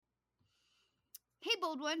Hey,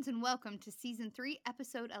 bold ones, and welcome to Season 3,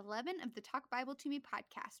 Episode 11 of the Talk Bible to Me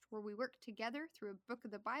podcast, where we work together through a book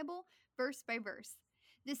of the Bible, verse by verse.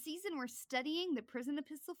 This season, we're studying the prison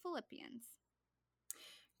epistle Philippians.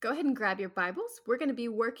 Go ahead and grab your Bibles. We're going to be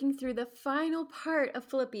working through the final part of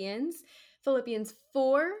Philippians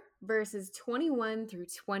 4, verses 21 through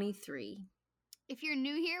 23. If you're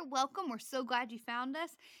new here, welcome. We're so glad you found us.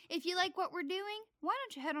 If you like what we're doing, why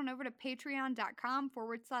don't you head on over to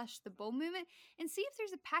patreon.com/the bold movement and see if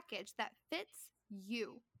there's a package that fits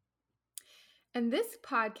you. And this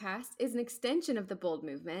podcast is an extension of the Bold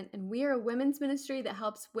Movement, and we are a women's ministry that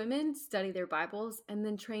helps women study their Bibles and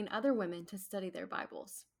then train other women to study their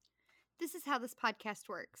Bibles. This is how this podcast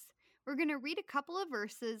works. We're going to read a couple of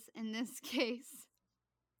verses, in this case,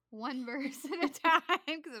 one verse at a time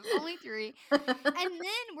because it's only 3. And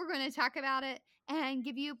then we're going to talk about it and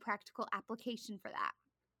give you a practical application for that.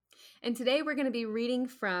 And today we're going to be reading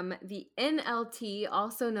from the NLT,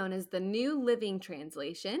 also known as the New Living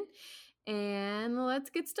Translation. And let's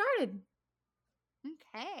get started.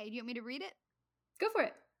 Okay. Do you want me to read it? Go for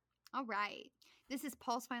it. All right. This is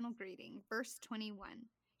Paul's final greeting, verse 21.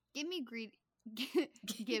 Give me greetings.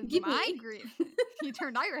 You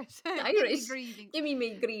turned Irish. Irish. Greetings. Give me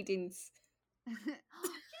my greetings. You did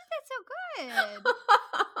that so good.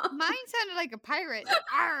 Mine sounded like a pirate.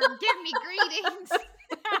 Arr, give me greetings.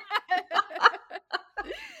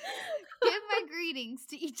 Give my greetings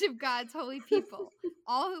to each of God's holy people,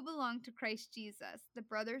 all who belong to Christ Jesus. The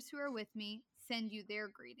brothers who are with me send you their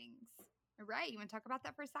greetings. All right, you want to talk about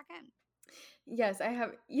that for a second? Yes, I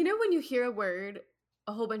have. You know when you hear a word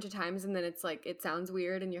a whole bunch of times and then it's like it sounds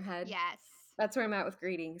weird in your head? Yes. That's where I'm at with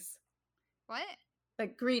greetings. What?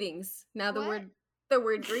 Like greetings. Now What? the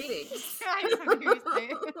word greetings. I just want to hear you say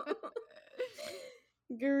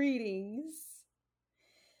it. Greetings.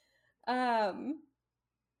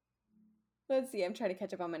 Let's see. I'm trying to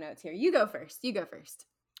catch up on my notes here. You go first.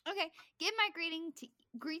 Okay, give my greetings.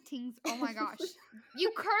 Oh my gosh,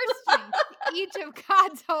 you cursed me. To each of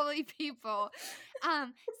God's holy people.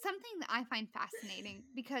 Something that I find fascinating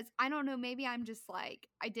because I don't know. Maybe I'm just like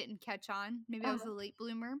I didn't catch on. Maybe I was a late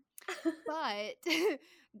bloomer. But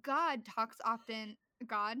God talks often.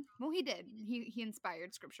 Well, he did. He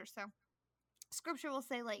inspired Scripture. So Scripture will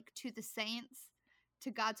say like to the saints, to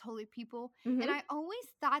God's holy people, Mhm. and I always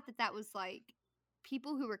thought that was like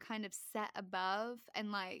people who were kind of set above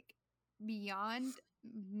and like beyond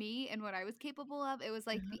me and what I was capable of. It was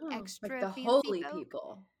like the extra like the fancy holy folk.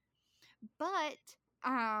 people. But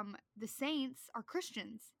the saints are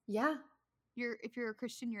Christians. Yeah. If you're a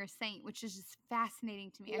Christian, you're a saint, which is just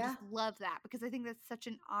fascinating to me. Yeah. I just love that because I think that's such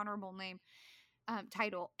an honorable name.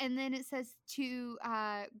 Title. And then it says to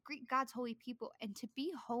greet God's holy people, and to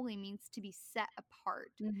be holy means to be set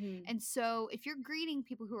apart. Mm-hmm. And so if you're greeting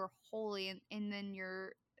people who are holy and then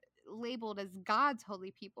you're labeled as God's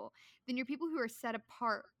holy people, then you're people who are set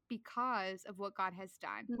apart because of what God has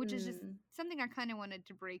done, which is just something I kind of wanted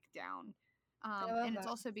to break down. And it's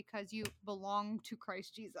also because you belong to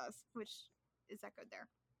Christ Jesus, which is echoed there.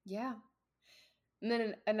 Yeah. And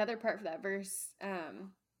then another part for that verse,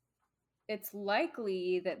 it's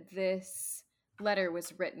likely that this letter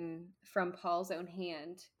was written from Paul's own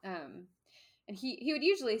hand. And he would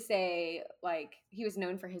usually say, like, he was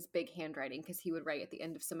known for his big handwriting because he would write at the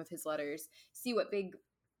end of some of his letters, see what big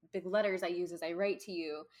letters I use as I write to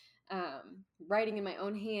you, writing in my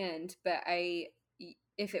own hand. But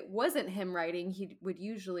if it wasn't him writing, he would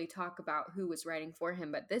usually talk about who was writing for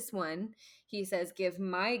him. But this one, he says, give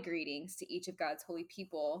my greetings to each of God's holy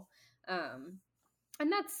people.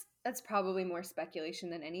 And that's probably more speculation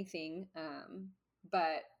than anything.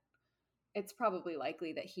 But it's probably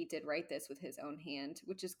likely that he did write this with his own hand,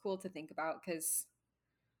 which is cool to think about because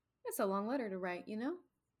it's a long letter to write, you know?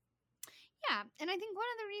 Yeah, and I think one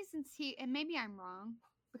of the reasons and maybe I'm wrong,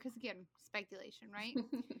 because again, speculation, right?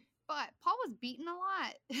 But Paul was beaten a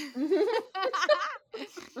lot.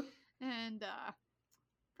 And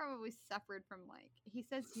probably suffered from he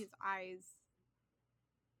says his eyes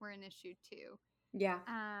were an issue too. Yeah,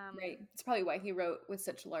 right. It's probably why he wrote with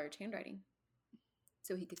such large handwriting,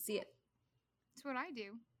 so he could see it. It's what I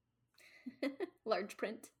do. Large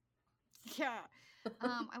print. Yeah.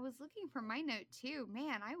 I was looking for my note too.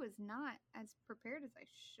 Man, I was not as prepared as I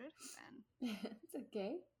should have been. It's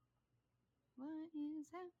okay. What is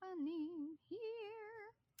happening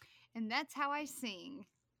here? And that's how I sing.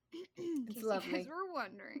 It's lovely. You guys were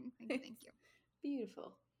wondering. Thank you.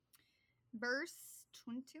 Beautiful. Verse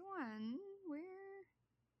 21, where?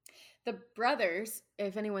 The brothers,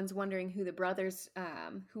 if anyone's wondering who the brothers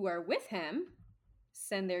who are with him,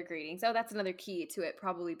 send their greetings. Oh, that's another key to it,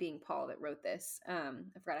 probably being Paul that wrote this. I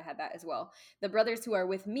forgot I had that as well. The brothers who are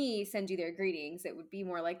with me send you their greetings. It would be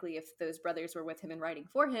more likely if those brothers were with him and writing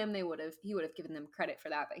for him, he would have given them credit for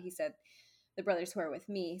that. But he said, the brothers who are with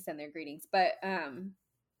me send their greetings. But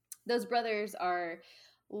those brothers are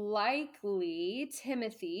likely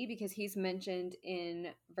Timothy, because he's mentioned in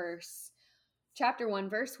chapter 1,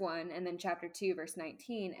 verse 1, and then chapter 2, verse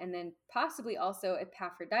 19, and then possibly also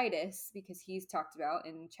Epaphroditus, because he's talked about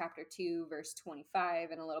in chapter 2, verse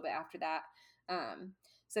 25, and a little bit after that.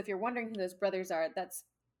 So if you're wondering who those brothers are, that's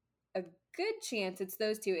a good chance it's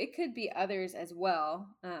those two. It could be others as well,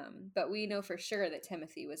 but we know for sure that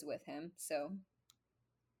Timothy was with him. So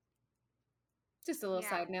just a little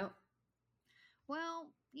side note. Well,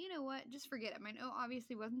 you know what? Just forget it. My note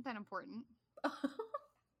obviously wasn't that important.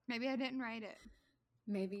 Maybe I didn't write it.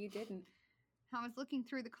 Maybe you didn't. I was looking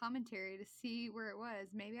through the commentary to see where it was.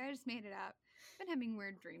 Maybe I just made it up. I've been having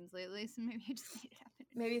weird dreams lately, so maybe I just made it up.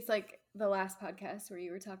 Maybe it's like the last podcast where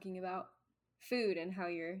you were talking about food and how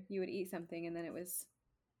you would eat something and then it was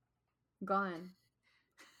gone.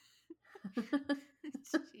 Jeez.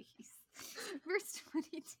 Verse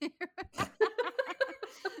 22.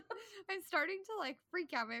 I'm starting to like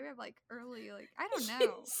freak out. Maybe I'm like early, like I don't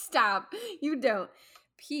know. Stop. You don't.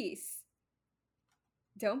 Peace.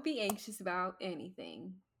 Don't be anxious about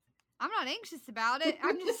anything. I'm not anxious about it.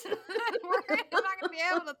 I'm just worried I'm not going to be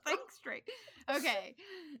able to think straight. Okay.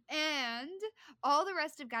 And all the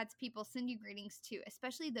rest of God's people send you greetings too,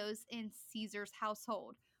 especially those in Caesar's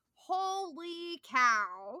household. Holy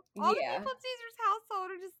cow. All the people in Caesar's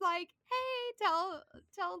household are just like, hey,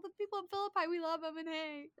 tell the people in Philippi we love them, and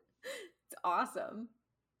hey. It's awesome.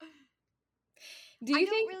 I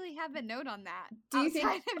don't really have a note on that. Do you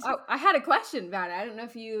think? I had a question about it. I don't know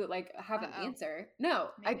if you have an answer. No.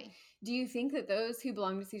 Do you think that those who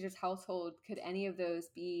belong to Caesar's household, could any of those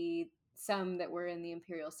be some that were in the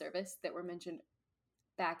imperial service that were mentioned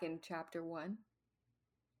back in chapter 1?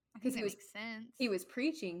 Because it makes sense. He was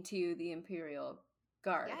preaching to the imperial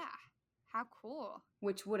guard. Yeah. How cool.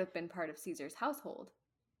 Which would have been part of Caesar's household.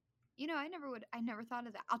 You know, I never thought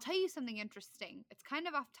of that. I'll tell you something interesting. It's kind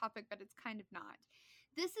of off topic, but it's kind of not.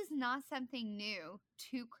 This is not something new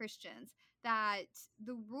to Christians, that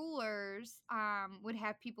the rulers would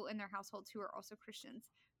have people in their households who are also Christians.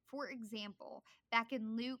 For example, back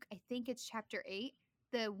in Luke, I think it's chapter 8,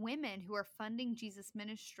 the women who are funding Jesus'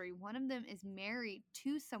 ministry, one of them is married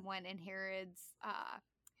to someone in Herod's,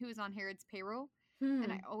 who is on Herod's payroll.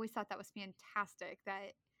 And I always thought that was fantastic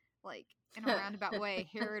that, like, in a roundabout way,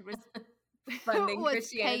 Herod was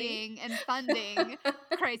paying and funding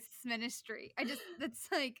Christ's ministry. That's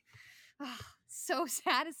like so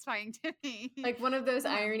satisfying to me. Like one of those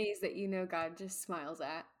ironies that God just smiles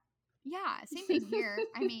at. Yeah, same thing here.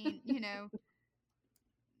 I mean,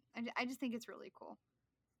 I just think it's really cool.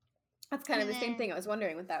 That's kind of the same thing I was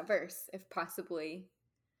wondering with that verse, if possibly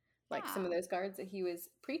like some of those guards that he was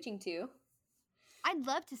preaching to. I'd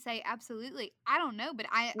love to say absolutely. I don't know, but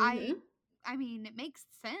I mean, it makes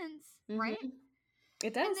sense, right?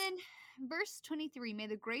 It does. And then verse 23, may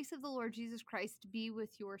the grace of the Lord Jesus Christ be with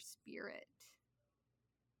your spirit.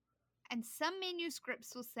 And some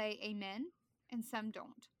manuscripts will say amen, and some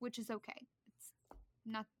don't, which is okay.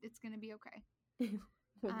 It's going to be okay.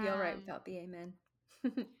 We'll be all right without the amen.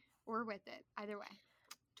 Or with it. Either way.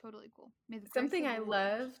 Totally cool. May the something I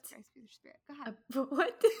loved. Christ be with your spirit. Go ahead.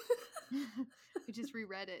 What? We just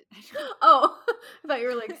reread it. Oh, I thought you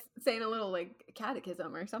were like saying a little like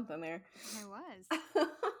catechism or something there. I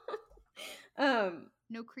was.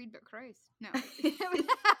 No creed but Christ. No.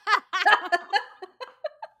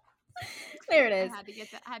 There it is. I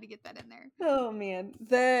had to get that in there. Oh man.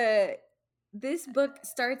 This book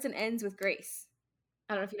starts and ends with grace.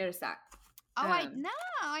 I don't know if you noticed that. Oh,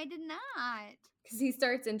 I did not. Because he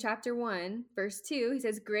starts in chapter 1, verse 2. He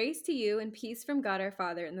says, grace to you and peace from God our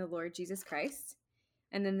Father and the Lord Jesus Christ.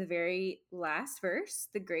 And then the very last verse,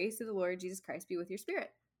 the grace of the Lord Jesus Christ be with your spirit.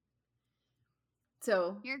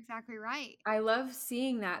 So you're exactly right. I love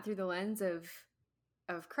seeing that through the lens of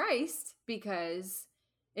Christ, because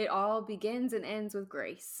it all begins and ends with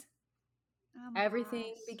grace. Oh,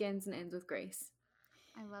 everything begins and ends with grace.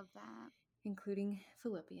 I love that. Including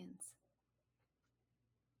Philippians.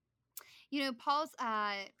 Paul's,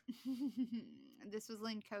 this was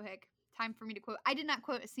Lynn Cohick. Time for me to quote. I did not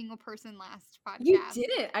quote a single person last podcast. You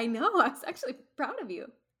didn't. I know. I was actually proud of you.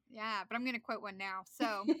 Yeah, but I'm going to quote one now.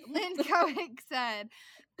 So Lynn Cohick said,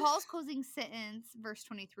 Paul's closing sentence, verse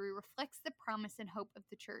 23, reflects the promise and hope of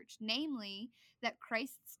the church, namely that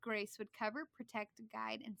Christ's grace would cover, protect,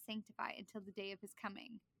 guide, and sanctify until the day of his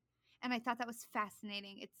coming. And I thought that was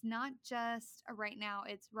fascinating. It's not just a right now,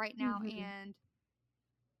 it's right now and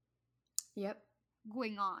Yep.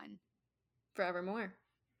 going on. Forevermore.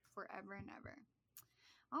 Forever and ever.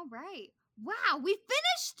 All right. Wow, we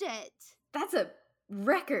finished it. That's a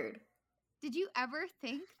record. Did you ever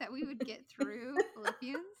think that we would get through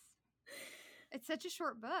Philippians? It's such a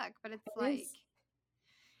short book, but it's like,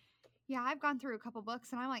 yeah, I've gone through a couple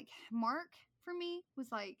books and I'm like, Mark for me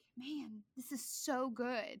was like, man, this is so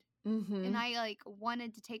good. And I like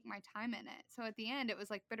wanted to take my time in it. So at the end, it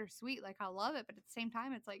was like bittersweet. Like I love it, but at the same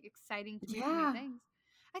time, it's like exciting to do new things.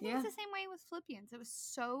 I think it's the same way with Philippians. It was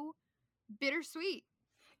so bittersweet.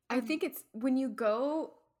 I think it's when you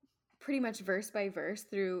go pretty much verse by verse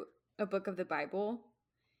through a book of the Bible,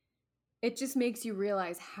 it just makes you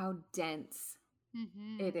realize how dense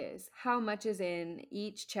it is, how much is in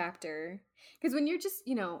each chapter. Because when you're just,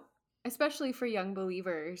 especially for young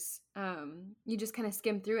believers, you just kind of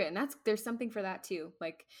skim through it. And there's something for that too.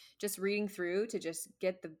 Like just reading through to just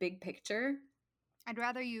get the big picture. I'd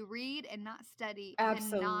rather you read and not study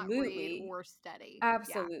Absolutely. than not read or study.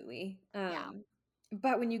 Absolutely.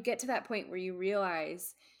 But when you get to that point where you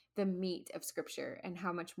realize the meat of scripture and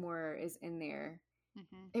how much more is in there,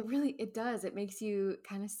 it does. It makes you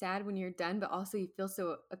kind of sad when you're done, but also you feel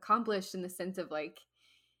so accomplished in the sense of like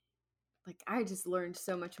I just learned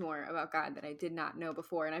so much more about God that I did not know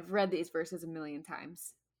before. And I've read these verses a million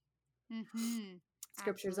times.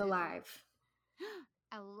 Scripture's alive.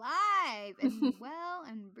 Alive and well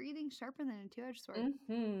and breathing sharper than a two-edged sword.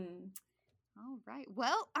 All right.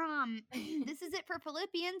 Well, this is it for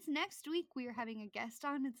Philippians. Next week we are having a guest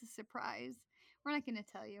on. It's a surprise. We're not going to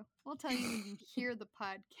tell you. We'll tell you when you hear the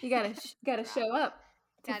podcast. You gotta show up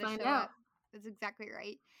to find out. That's exactly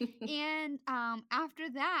right. And after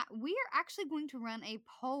that, we are actually going to run a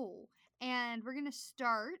poll, and we're going to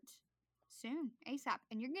start soon, ASAP.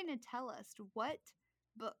 And you're going to tell us what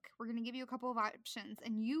book. We're going to give you a couple of options,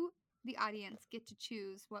 and you, the audience, get to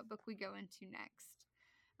choose what book we go into next.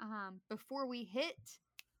 Before we hit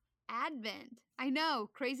Advent. I know,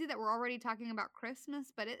 crazy that we're already talking about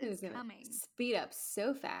Christmas, but it is coming. Speed up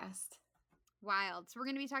so fast. Wild. So we're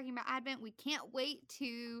going to be talking about Advent. We can't wait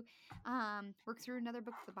to work through another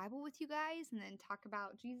book of the Bible with you guys and then talk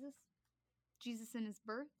about Jesus and his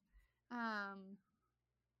birth. All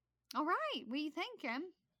right. What do you think, Kim?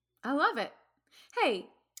 I love it. Hey,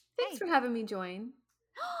 thanks for having me join.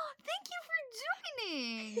 Thank you for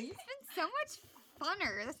joining. It's been so much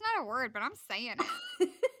funner. That's not a word, but I'm saying it.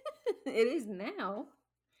 It is now.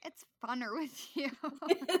 It's funner with you.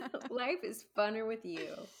 Life is funner with you.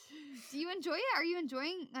 Do you enjoy it? Are you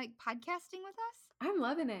enjoying like podcasting with us? I'm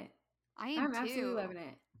loving it. I'm absolutely loving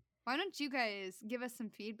it. Why don't you guys give us some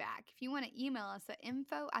feedback? If you want to email us at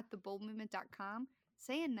info@theboldmovement.com,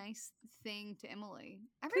 say a nice thing to Emily.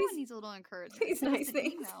 Everyone needs a little encouragement. Please, nice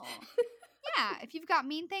things. Email. Yeah, if you've got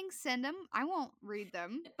mean things, send them. I won't read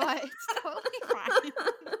them, but it's totally fine.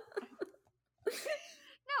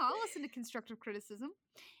 No, I'll listen to constructive criticism.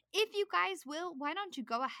 If you guys will, why don't you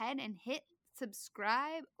go ahead and hit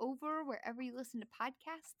subscribe over wherever you listen to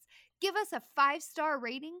podcasts. Give us a 5-star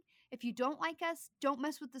rating. If you don't like us, don't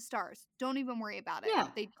mess with the stars. Don't even worry about it. Yeah,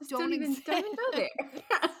 they don't exist. Don't even go there.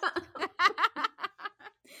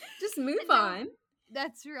 Just move on.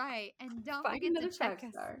 That's right. And don't forget to check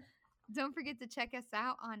us. Don't forget to check us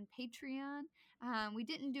out on Patreon. We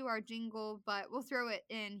didn't do our jingle, but we'll throw it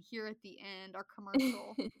in here at the end, our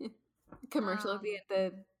commercial. Commercial at the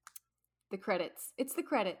end, the credits. It's the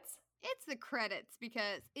credits. It's the credits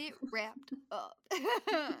because it wrapped up.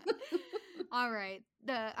 All right.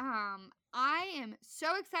 I am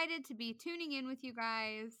so excited to be tuning in with you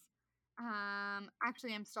guys.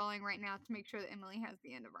 Actually, I'm stalling right now to make sure that Emily has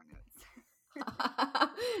the end of our notes.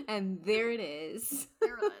 And there it is.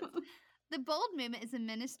 There it is. The Bold Movement is a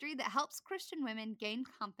ministry that helps Christian women gain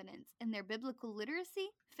confidence in their biblical literacy,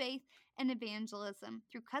 faith, and evangelism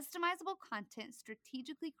through customizable content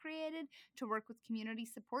strategically created to work with community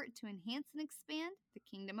support to enhance and expand the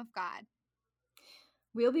kingdom of God.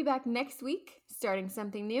 We'll be back next week, starting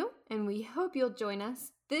something new, and we hope you'll join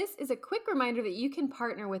us. This is a quick reminder that you can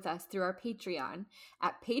partner with us through our Patreon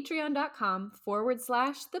at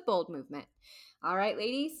patreon.com/The Bold Movement. All right,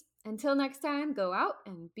 ladies, until next time, go out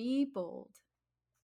and be bold.